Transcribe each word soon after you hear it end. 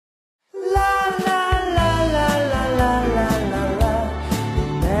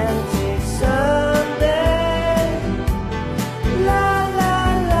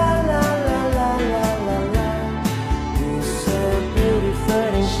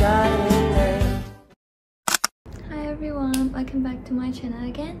welcome back to my channel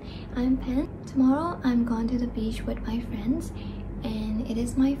again. I'm Pen. Tomorrow I'm going to the beach with my friends and it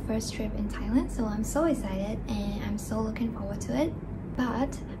is my first trip in Thailand, so I'm so excited and I'm so looking forward to it.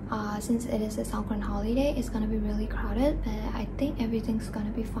 But since it is a Songkran holiday, it's gonna be really crowded, but I think everything's gonna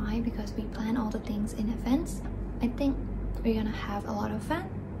be fine because we plan all the things in advance. I think we're gonna have a lot of fun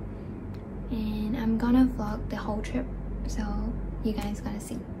and I'm gonna vlog the whole trip, so you guys gonna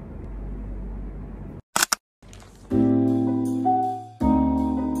see.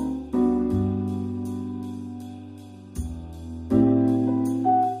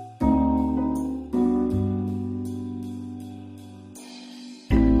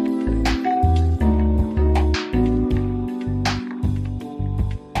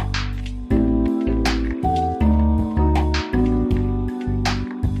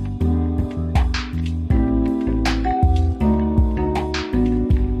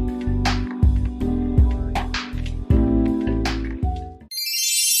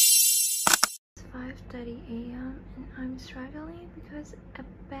 And I'm struggling because a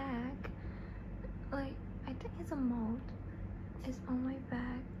bag, like I think it's a mold, is on my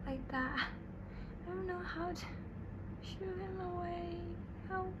bag like that. I don't know how to shoo him away.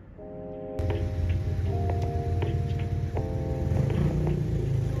 Help.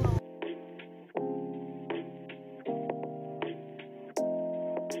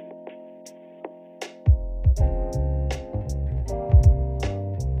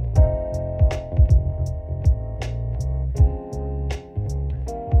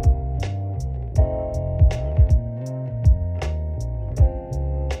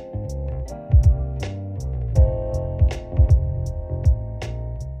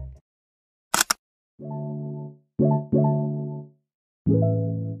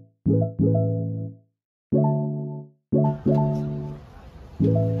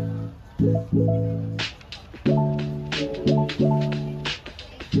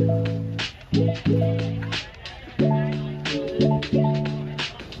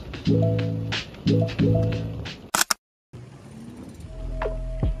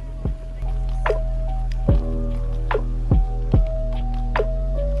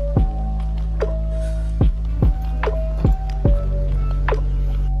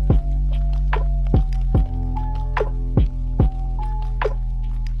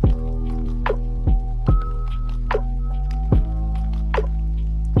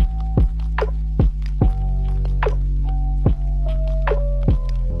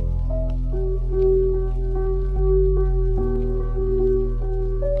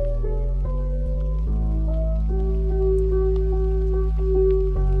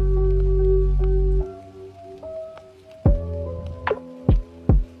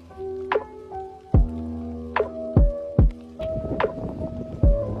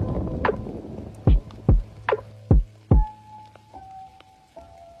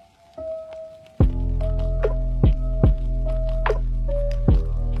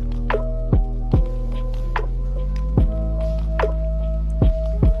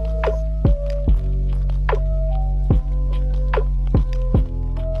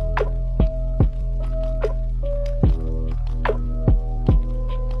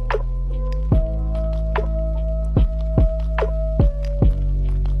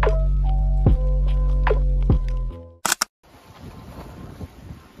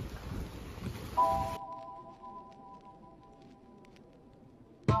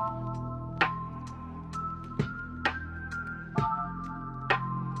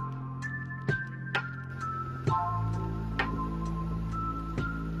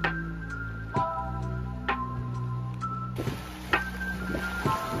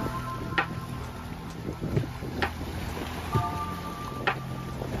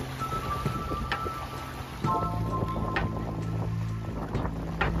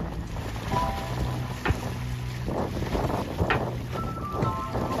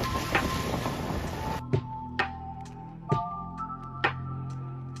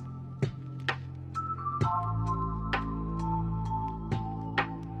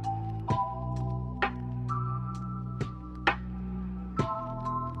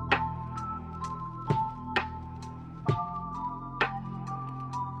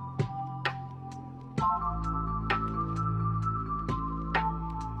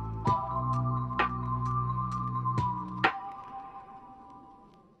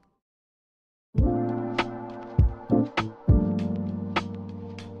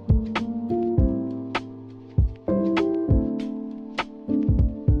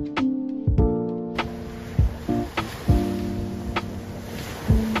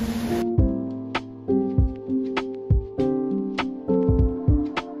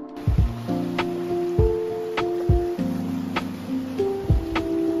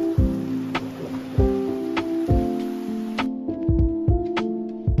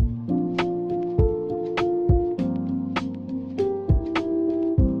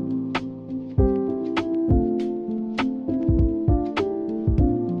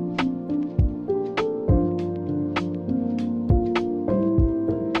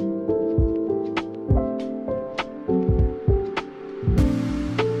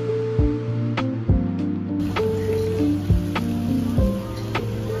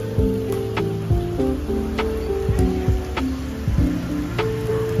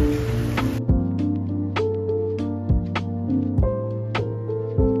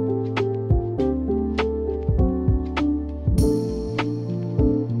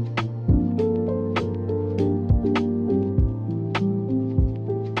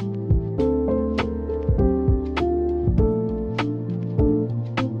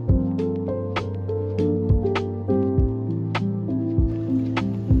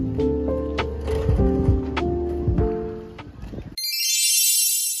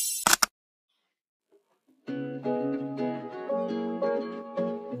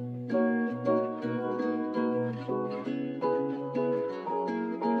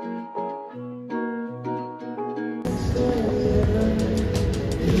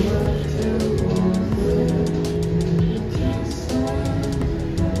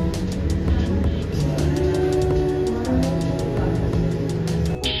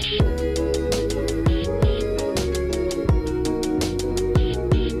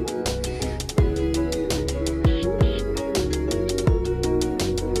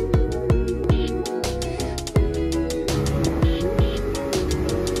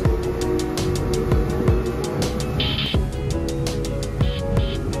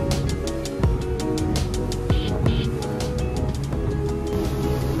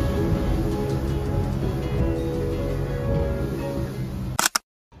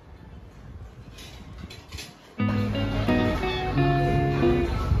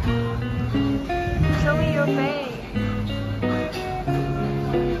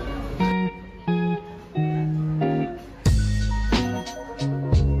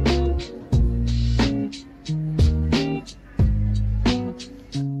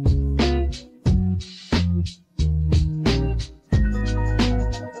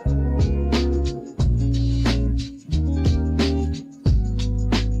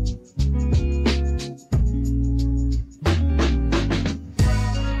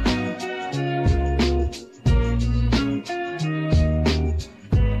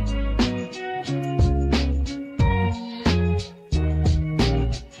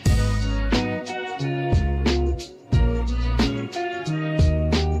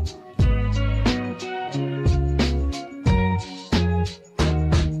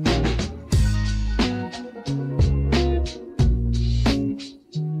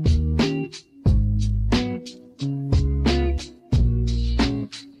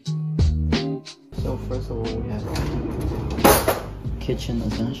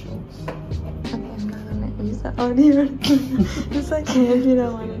 kitchen essentials. Okay, I'm not gonna use the audio. It's okay if you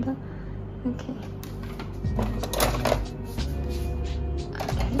don't want it. Okay.